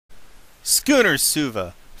Schooner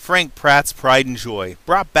SUVA, Frank Pratt's pride and joy,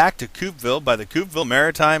 brought back to Coupeville by the Coupeville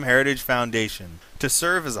Maritime Heritage Foundation to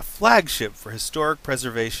serve as a flagship for historic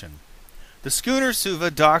preservation. The Schooner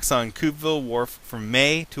SUVA docks on Coupeville Wharf from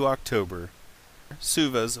May to October.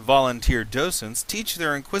 SUVA's volunteer docents teach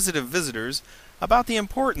their inquisitive visitors about the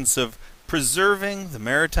importance of preserving the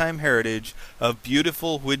maritime heritage of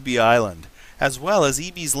beautiful Whidbey Island, as well as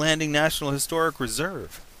EB's Landing National Historic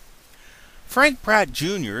Reserve. Frank Pratt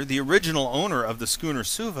Jr., the original owner of the Schooner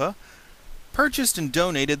SUVA, purchased and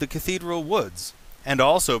donated the Cathedral Woods, and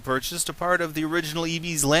also purchased a part of the original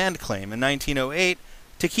EB's land claim in 1908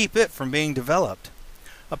 to keep it from being developed.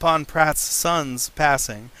 Upon Pratt's son's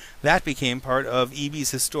passing, that became part of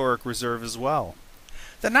EB's historic reserve as well.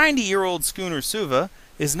 The 90-year-old Schooner SUVA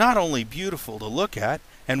is not only beautiful to look at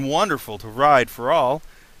and wonderful to ride for all,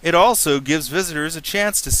 it also gives visitors a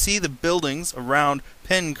chance to see the buildings around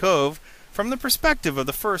Penn, Cove from the perspective of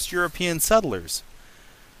the first European settlers.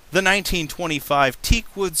 The 1925 Teak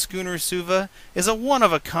Boat Schooner SUVA is a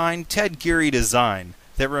one-of-a-kind Ted Geary design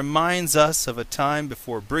that reminds us of a time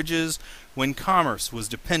before bridges when commerce was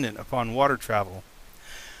dependent upon water travel.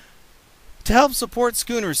 To help support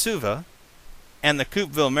Schooner SUVA and the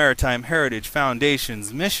Coupeville Maritime Heritage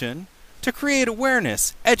Foundation's mission to create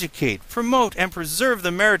awareness, educate, promote, and preserve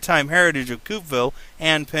the maritime heritage of Coupeville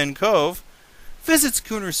and Penn Cove, visit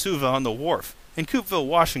Schooner SUVA on the wharf in Coupeville,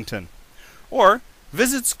 Washington, or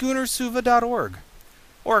visit schoonersuva.org,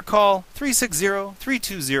 or call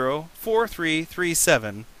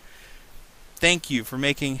 360-320-4337. Thank you for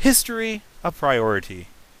making history a priority.